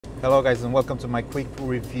Hello guys, and welcome to my quick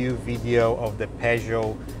review video of the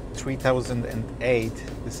Peugeot 3008.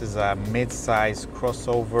 This is a mid-size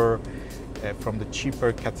crossover from the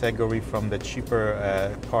cheaper category, from the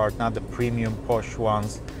cheaper part, not the premium posh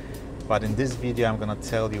ones. But in this video I'm gonna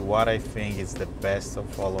tell you what I think is the best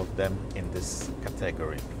of all of them in this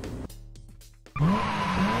category.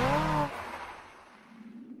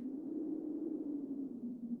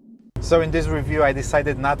 So in this review I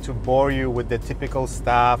decided not to bore you with the typical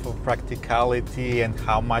stuff of practicality and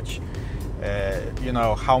how much,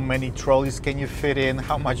 how many trolleys can you fit in,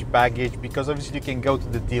 how much baggage, because obviously you can go to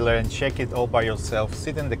the dealer and check it all by yourself,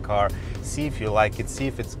 sit in the car, see if you like it, see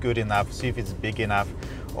if it's good enough, see if it's big enough,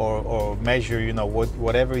 or measure,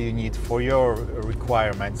 whatever you need for your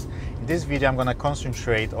requirements. In this video I'm going to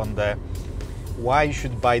concentrate on the why you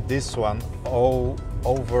should buy this one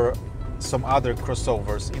over some other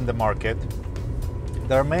crossovers in the market.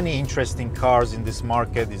 There are many interesting cars in this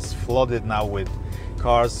market. It's flooded now with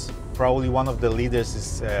cars. Probably one of the leaders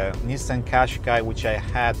is Nissan Qashqai, which I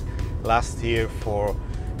had last year for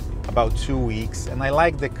about 2 weeks, and I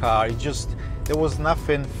like the car. There was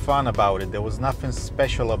nothing fun about it. There was nothing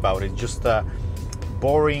special about it. Just a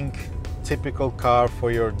boring, typical car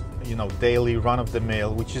for your daily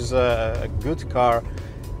run-of-the-mill, which is a good car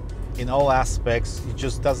in all aspects. It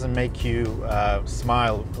just doesn't make you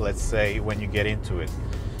smile, let's say, when you get into it.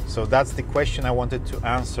 So that's the question I wanted to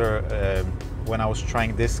answer when I was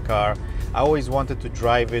trying this car. I always wanted to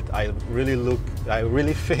drive it. I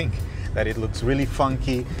really think that it looks really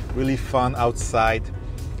funky, really fun outside.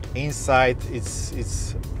 Inside,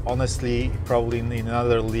 it's honestly probably in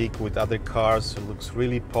another league with other cars. It looks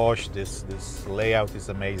really posh. This layout is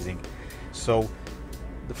amazing. So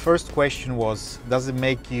the first question was, does it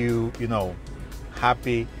make you,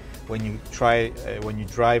 happy when you when you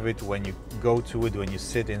drive it, when you go to it, when you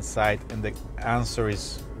sit inside? And the answer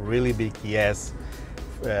is really big yes.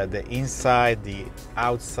 The inside, the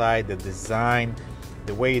outside, the design,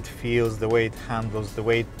 the way it feels, the way it handles, the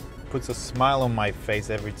way it puts a smile on my face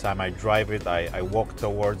every time I drive it, I walk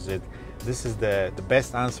towards it. This is the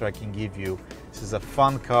best answer I can give you. This is a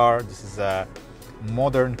fun car. This is a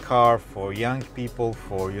modern car for young people,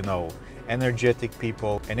 for energetic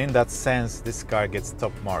people, and in that sense this car gets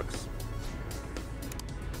top marks.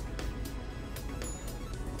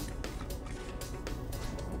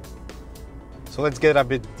 So let's get a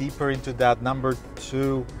bit deeper into that. Number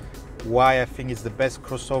two, why I think it's the best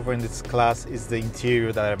crossover in this class is the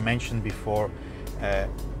interior that I mentioned before.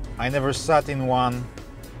 I never sat in one,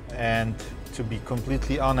 and to be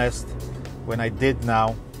completely honest, when I did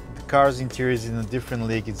now, car's interior is in a different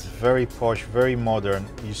league. It's very posh, very modern.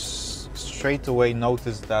 You straight away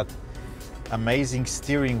notice that amazing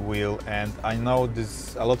steering wheel, and I know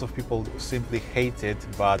a lot of people simply hate it,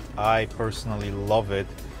 but I personally love it.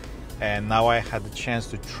 And now I had the chance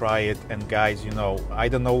to try it, and guys, I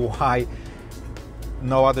don't know why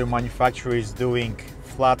no other manufacturer is doing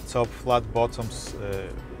flat top, flat bottoms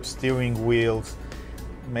steering wheels.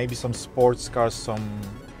 Maybe some sports cars, some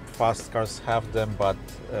fast cars have them, but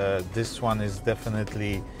this one is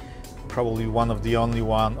definitely probably one of the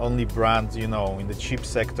only brand in the cheap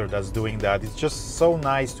sector that's doing that. It's just so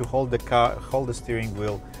nice to hold the steering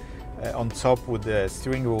wheel on top. With the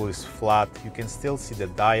steering wheel is flat, you can still see the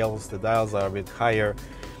dials are a bit higher,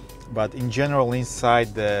 but in general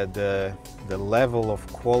inside the level of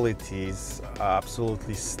quality is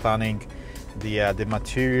absolutely stunning. The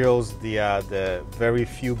materials, the very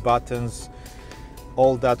few buttons,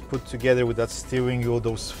 all that put together with that steering wheel,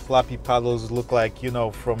 those flappy paddles look like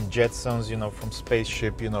from Jetsons, from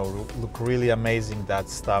Spaceship, look really amazing, that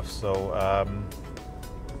stuff. So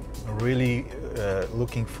really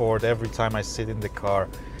looking forward every time I sit in the car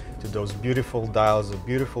to those beautiful dials, the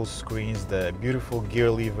beautiful screens, the beautiful gear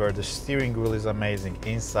lever. The steering wheel is amazing.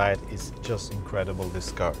 Inside is just incredible,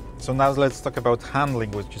 this car. So now let's talk about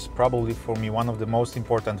handling, which is probably for me one of the most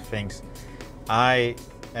important things. I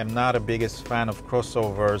am not a biggest fan of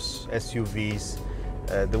crossovers, SUVs.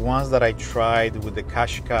 The ones that I tried with the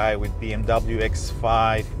Qashqai, with BMW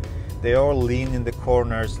X5, they all lean in the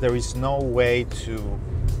corners. There is no way to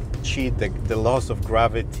cheat the loss of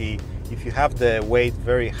gravity. If you have the weight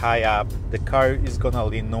very high up, the car is gonna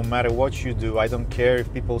lean no matter what you do. I don't care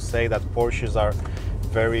if people say that Porsches are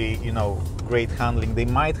very, great handling. They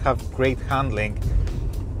might have great handling,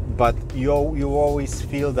 but you always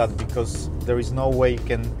feel that, because there is no way you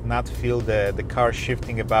can not feel the car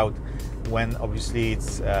shifting about when obviously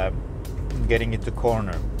it's getting into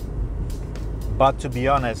corner. But to be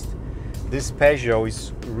honest, this Peugeot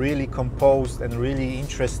is really composed and really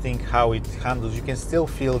interesting how it handles. You can still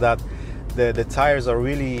feel that the tires are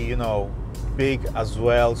really, big as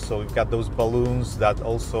well, so we've got those balloons that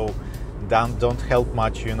also don't help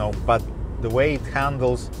much, you know, but the way it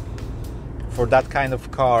handles for that kind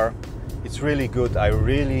of car, it's really good. I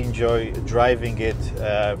really enjoy driving it.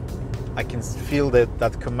 I can feel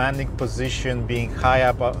that commanding position, being high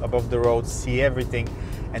up above the road, see everything,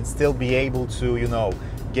 and still be able to, you know,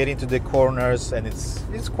 get into the corners. And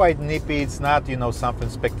it's quite nippy. It's not, you know, something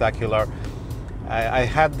spectacular. I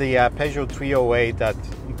had the Peugeot 308 that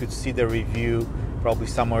you could see the review probably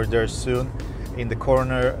somewhere there soon. In the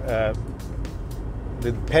corner,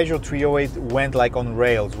 the Peugeot 308 went like on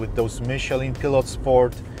rails with those Michelin Pilot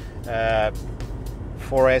Sport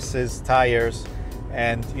 4S's tires,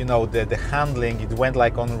 and you know, the handling, it went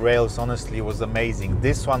like on rails. Honestly, it was amazing.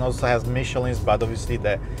 This one also has Michelin's, but obviously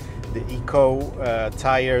the eco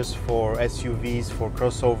tires for SUVs, for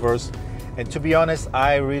crossovers. And to be honest,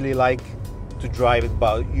 I really like to drive it,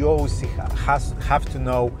 but you always have to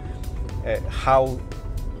know how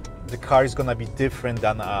the car is gonna be different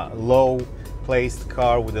than a low placed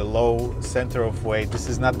car with a low center of weight. This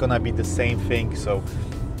is not gonna be the same thing. So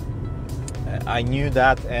I knew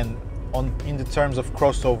that, and in the terms of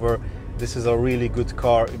crossover, this is a really good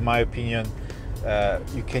car in my opinion.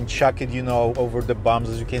 You can chuck it, you know, over the bumps.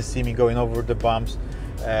 As you can see me going over the bumps,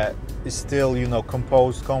 it's still, you know,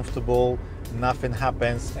 composed, comfortable, nothing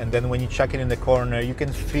happens. And then when you chuck it in the corner, you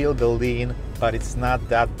can feel the lean, but it's not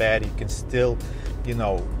that bad. You can still, you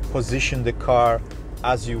know, position the car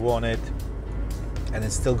as you want it, and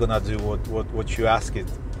it's still gonna do what you ask it,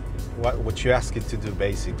 what you ask it to do,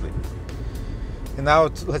 basically. And now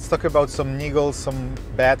let's talk about some niggles, some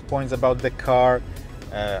bad points about the car.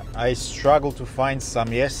 I struggled to find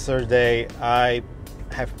some. Yesterday I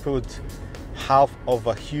have put half of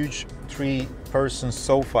a huge 3-person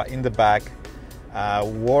sofa in the back,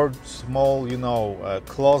 wore small, you know,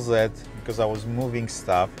 closet because I was moving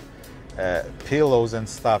stuff, pillows and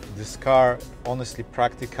stuff. This car, honestly,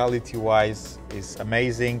 practicality wise, is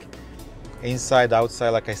amazing. Inside, outside,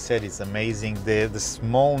 like I said, it's amazing. The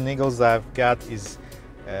small niggles I've got is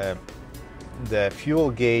the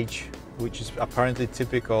fuel gauge, which is apparently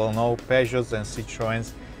typical. No, Peugeots and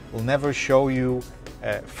Citroens will never show you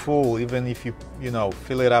full, even if you know,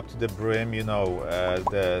 fill it up to the brim, you know,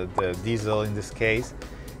 the diesel in this case.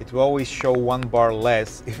 It will always show 1 bar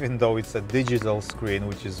less, even though it's a digital screen,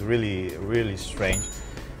 which is really strange.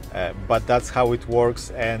 But that's how it works,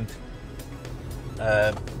 and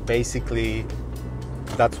basically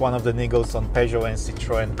that's one of the niggles on Peugeot and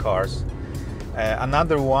Citroen cars.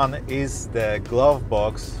 Another one is the glove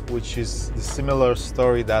box, which is the similar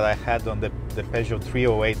story that I had on the Peugeot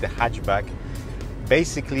 308, the hatchback.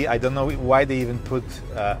 Basically, I don't know why they even put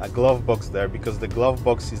a glove box there, because the glove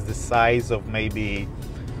box is the size of maybe,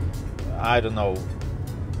 I don't know,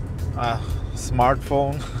 a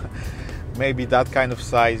smartphone, maybe that kind of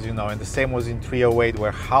size, you know. And the same was in 308,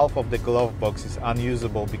 where half of the glove box is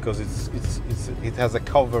unusable because it has a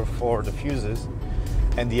cover for the fuses,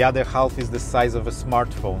 and the other half is the size of a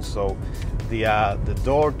smartphone. So the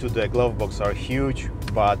door to the glove box are huge,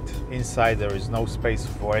 but inside there is no space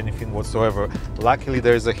for anything whatsoever. Luckily,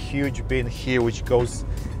 there is a huge bin here which goes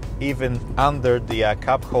even under the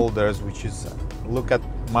cup holders, which is, look at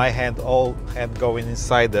my hand, all hand going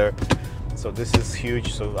inside there. So this is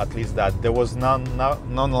huge. So at least that there was none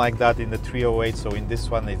like that in the 308. So in this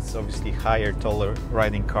one, it's obviously higher, taller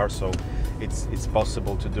riding car, so it's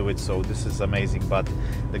possible to do it. So this is amazing, but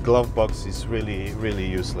the glove box is really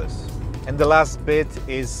useless. And the last bit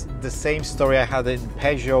is the same story I had in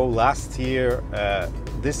Peugeot last year.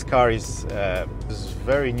 This car is a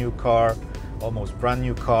very new car, almost brand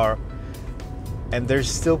new car, and there's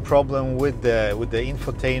still problem with the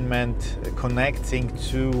infotainment connecting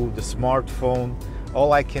to the smartphone.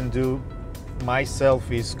 All I can do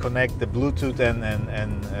myself is connect the Bluetooth and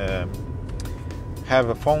have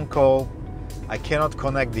a phone call. I cannot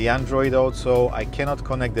connect the Android Auto. I cannot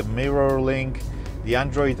connect the Mirror Link. The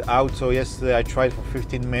Android Auto, yesterday I tried for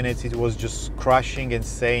 15 minutes. It was just crashing and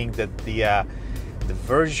saying that the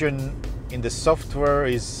version in the software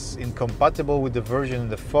is incompatible with the version in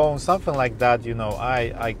the phone, something like that. You know,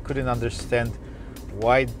 I couldn't understand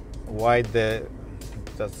why that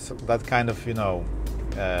kind of, you know,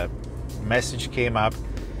 message came up.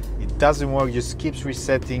 It doesn't work, just keeps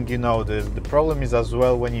resetting. You know, the problem is as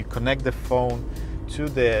well when you connect the phone to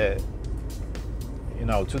the, you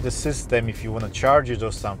know, to the system. If you want to charge it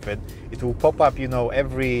or something, it will pop up, you know,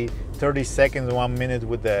 every 30 seconds, 1 minute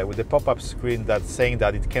with the pop-up screen that's saying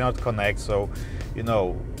that it cannot connect. So, you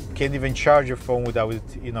know, can't even charge your phone without it,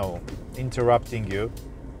 you know, interrupting you.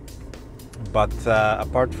 But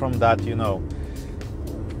apart from that, you know,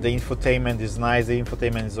 The infotainment is nice, the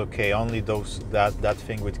infotainment is okay, only that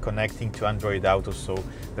thing with connecting to Android Auto, so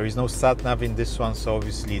there is no sat nav in this one, so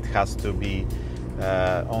obviously it has to be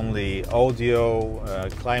only audio,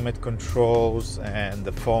 climate controls, and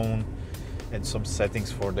the phone, and some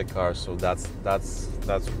settings for the car. So that's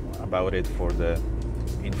about it for the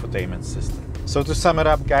infotainment system. So to sum it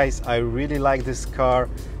up, guys, I really like this car.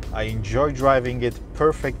 I enjoy driving it.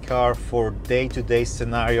 Perfect car for day-to-day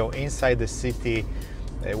scenario inside the city,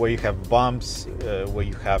 where you have bumps, where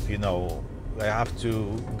you have, you know, I have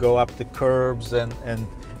to go up the curbs and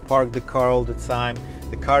park the car all the time.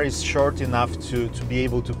 The car is short enough to be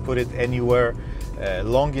able to put it anywhere,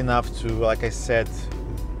 long enough to, like I said,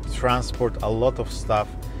 transport a lot of stuff.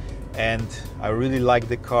 And I really like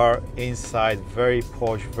the car inside, very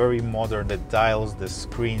posh, very modern, the dials, the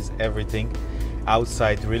screens, everything.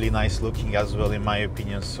 Outside really nice looking as well, in my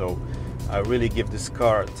opinion. So I really give this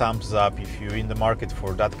car a thumbs up. If you're in the market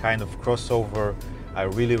for that kind of crossover, I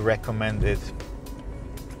really recommend it,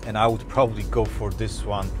 and I would probably go for this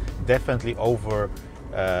one, definitely over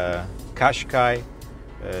Qashqai.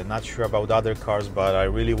 Not sure about other cars, but I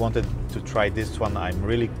really wanted to try this one. I'm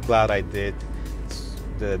really glad I did.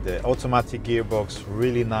 The automatic gearbox,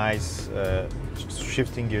 really nice,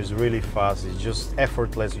 shifting gears really fast. It's just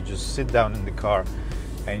effortless. You just sit down in the car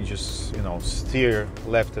and just, you know, steer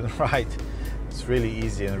left and right. It's really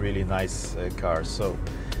easy and really nice car. So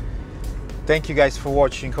thank you guys for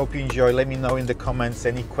watching. Hope you enjoy. Let me know in the comments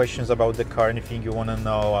any questions about the car, anything you want to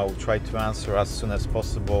know. I will try to answer as soon as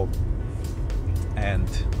possible. And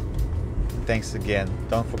thanks again.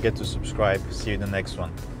 Don't forget to subscribe. See you in the next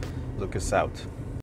one. Look us out.